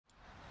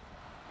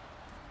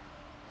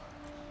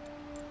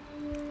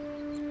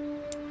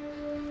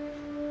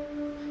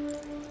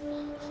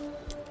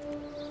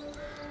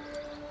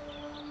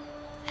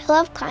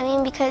love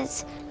climbing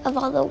because of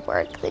all the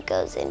work that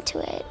goes into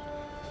it.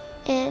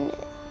 And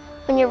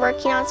when you're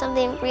working on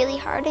something really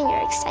hard and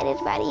you're excited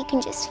about it, you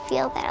can just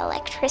feel that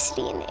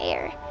electricity in the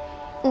air.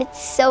 And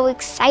it's so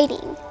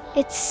exciting.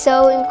 It's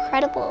so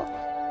incredible.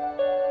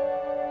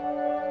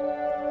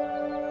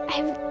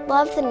 I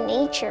love the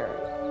nature.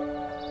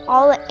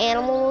 All the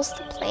animals,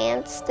 the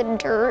plants, the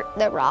dirt,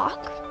 the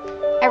rock,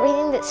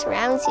 everything that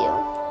surrounds you.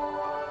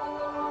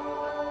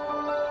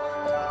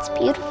 It's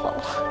beautiful.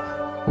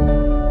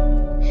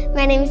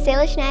 My name is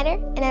Selah Schneiter,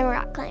 and I'm a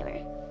rock climber.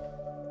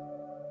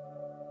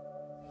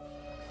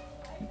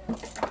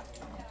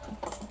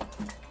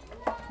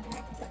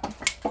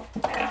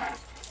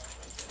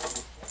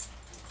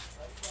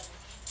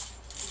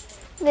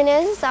 The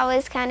nose has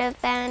always kind of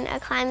been a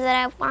climb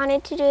that I've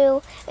wanted to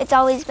do. It's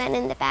always been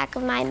in the back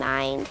of my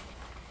mind,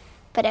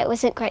 but I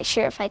wasn't quite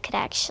sure if I could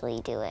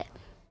actually do it.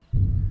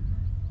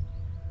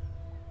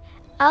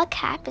 El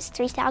Cap is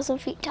 3,000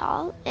 feet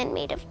tall and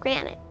made of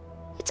granite.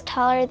 It's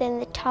taller than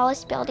the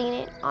tallest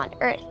building on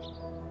Earth.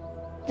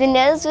 The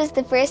nose was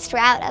the first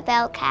route up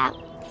El Cap,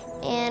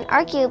 and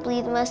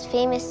arguably the most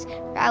famous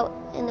route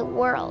in the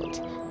world.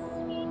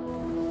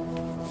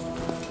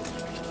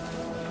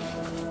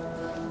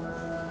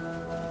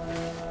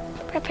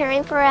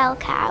 Preparing for El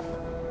Cap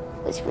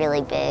was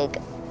really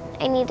big.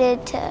 I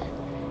needed to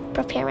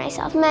prepare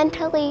myself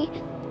mentally,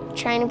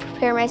 trying to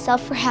prepare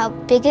myself for how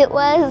big it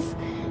was.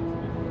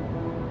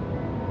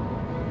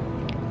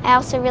 I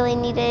also really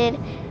needed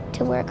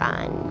to work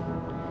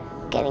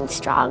on getting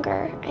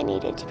stronger. I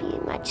needed to be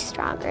much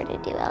stronger to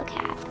do El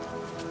Cap.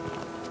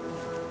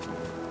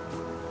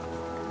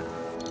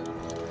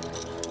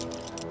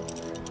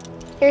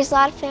 There's a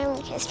lot of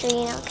family history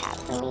in El Cap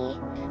for me.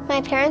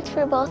 My parents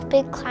were both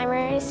big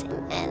climbers,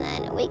 and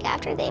then a week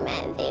after they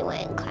met, they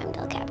went and climbed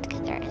El Cap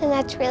together. And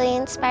that's really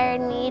inspired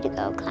me to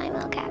go climb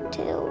El Cap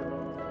too.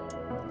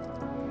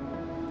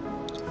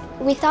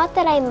 We thought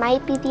that I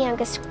might be the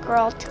youngest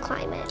girl to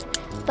climb it,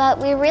 but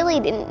we really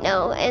didn't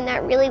know, and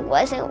that really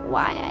wasn't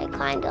why I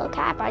climbed El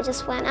Cap. I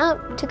just went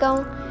up to go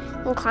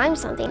and climb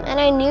something, and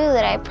I knew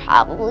that I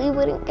probably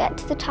wouldn't get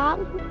to the top,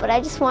 but I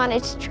just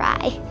wanted to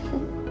try.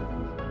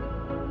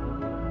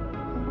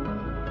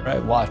 I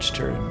watched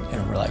her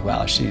and we're like,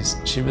 wow, she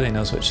really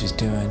knows what she's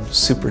doing.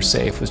 Super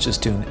safe, was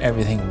just doing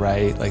everything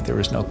right. Like there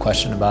was no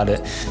question about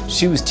it.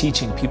 She was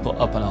teaching people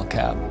up on El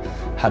Cap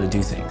how to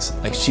do things.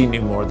 Like she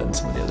knew more than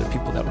some of the other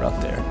people that were up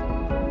there.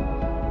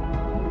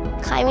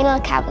 Climbing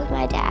El Cap with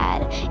my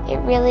dad, it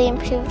really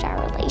improved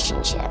our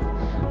relationship.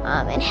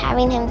 And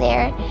having him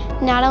there,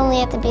 not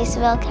only at the base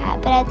of El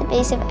Cap, but at the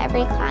base of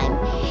every climb,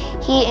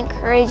 he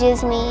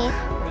encourages me.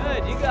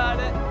 Good, you got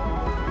it.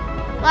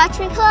 Watch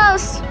me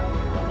close.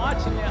 I'm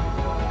watching you.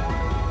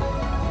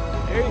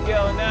 There you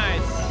go,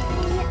 nice.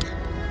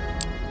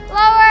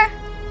 Lower.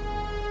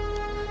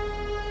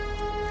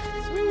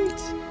 Sweet.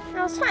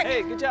 That was fun.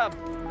 Hey, good job.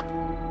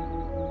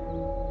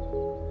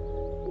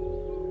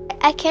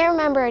 I can't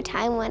remember a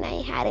time when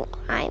I hadn't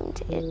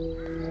climbed.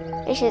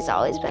 It's just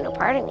always been a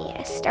part of me.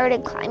 I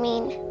started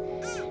climbing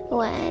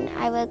when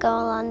I would go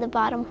along the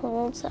bottom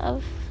holds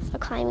of a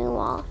climbing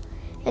wall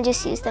and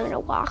just use them to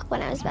walk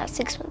when I was about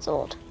 6 months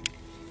old.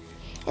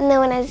 And then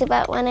when I was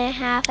about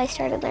 1.5, I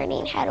started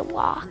learning how to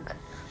walk.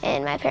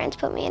 And my parents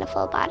put me in a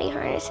full body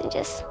harness and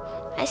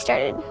I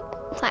started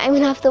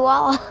climbing up the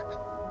wall.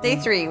 Day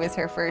 3 was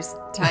her first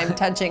time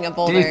touching a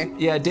boulder.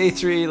 Day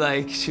 3,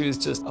 like she was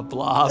just a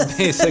blob,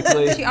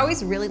 basically. She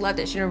always really loved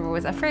it. She never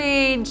was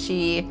afraid.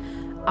 She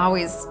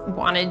always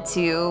wanted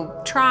to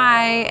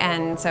try,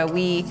 and so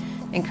we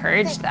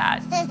encouraged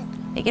that.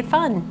 Make it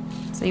fun.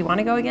 So you want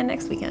to go again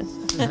next weekend.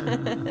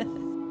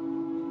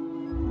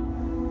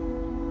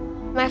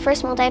 My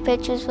first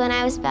multi-pitch was when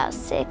I was about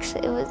 6.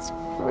 It was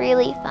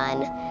really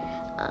fun.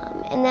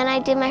 And then I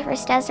did my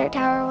first desert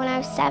tower when I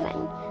was 7.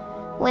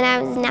 When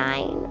I was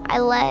 9, I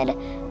led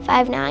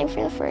 5'9"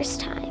 for the first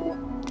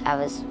time. That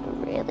was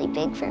really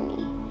big for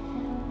me.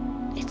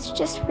 It's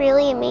just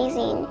really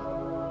amazing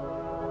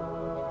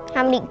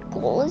how many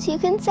goals you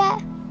can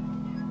set,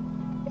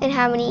 and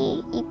how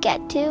many you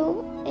get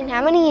to, and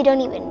how many you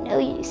don't even know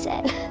you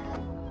set.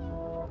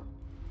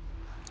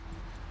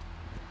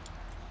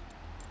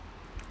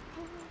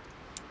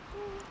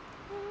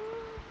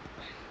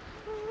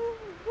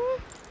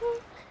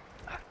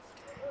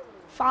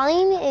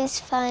 Falling is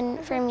fun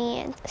for me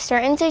in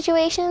certain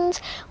situations,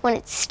 when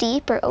it's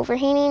steep or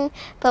overhanging,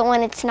 but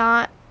when it's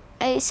not,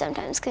 I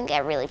sometimes can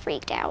get really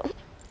freaked out.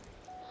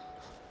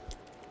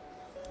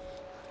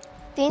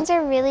 Things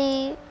are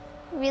really,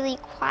 really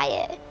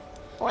quiet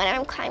when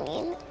I'm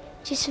climbing,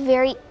 just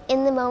very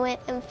in the moment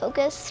and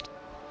focused.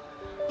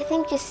 I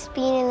think just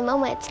being in the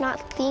moment, it's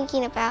not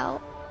thinking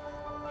about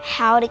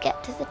how to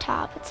get to the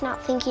top. It's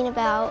not thinking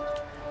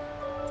about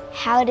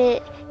how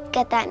to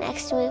get that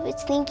next move.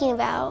 It's thinking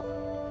about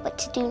what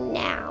to do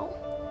now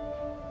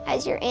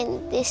as you're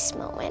in this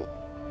moment.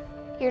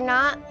 You're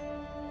not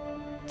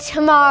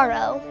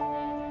tomorrow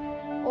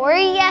or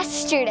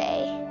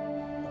yesterday.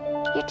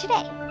 You're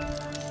today.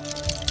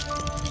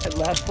 That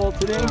last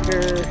bolted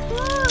anchor.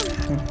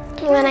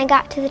 When I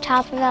got to the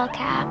top of El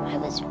Cap, I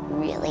was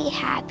really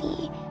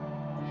happy.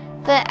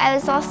 But I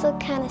was also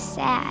kind of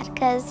sad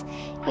because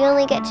you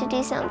only get to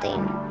do something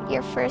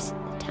your first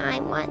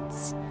time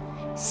once.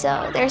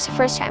 So there's a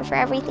first time for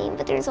everything,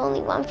 but there's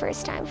only one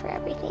first time for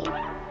everything.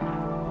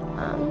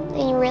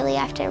 And you really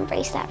have to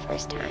embrace that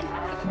first time.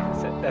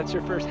 So that's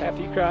your first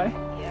happy cry?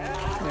 Yeah.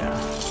 Yeah.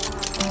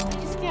 I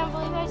just can't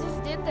believe I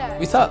just did that.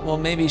 We thought, well,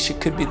 maybe she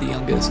could be the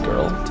youngest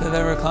girl to have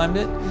ever climbed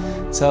it.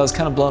 So I was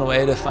kind of blown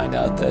away to find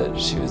out that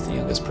she was the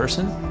youngest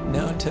person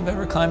known to have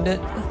ever climbed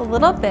it. With a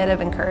little bit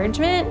of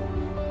encouragement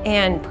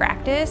and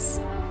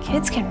practice,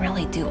 kids can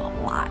really do a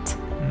lot.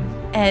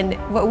 And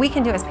what we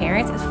can do as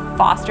parents is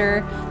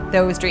foster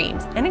those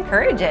dreams and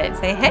encourage it.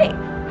 Say, hey,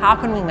 how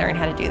can we learn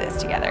how to do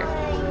this together?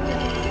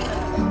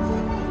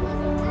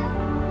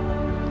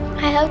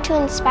 I hope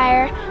to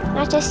inspire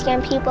not just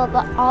young people,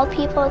 but all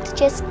people to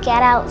just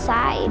get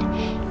outside.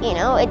 You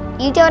know,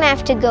 you don't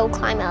have to go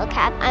climb El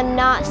Cap. I'm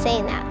not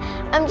saying that.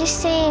 I'm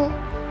just saying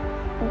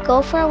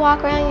go for a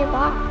walk around your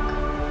block.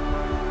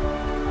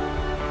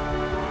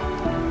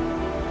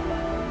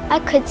 I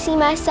could see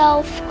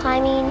myself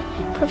climbing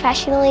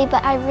professionally,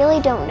 but I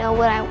really don't know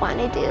what I want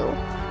to do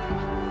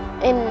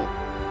in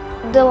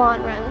the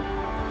long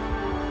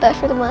run. But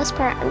for the most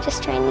part, I'm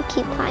just trying to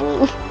keep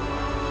climbing.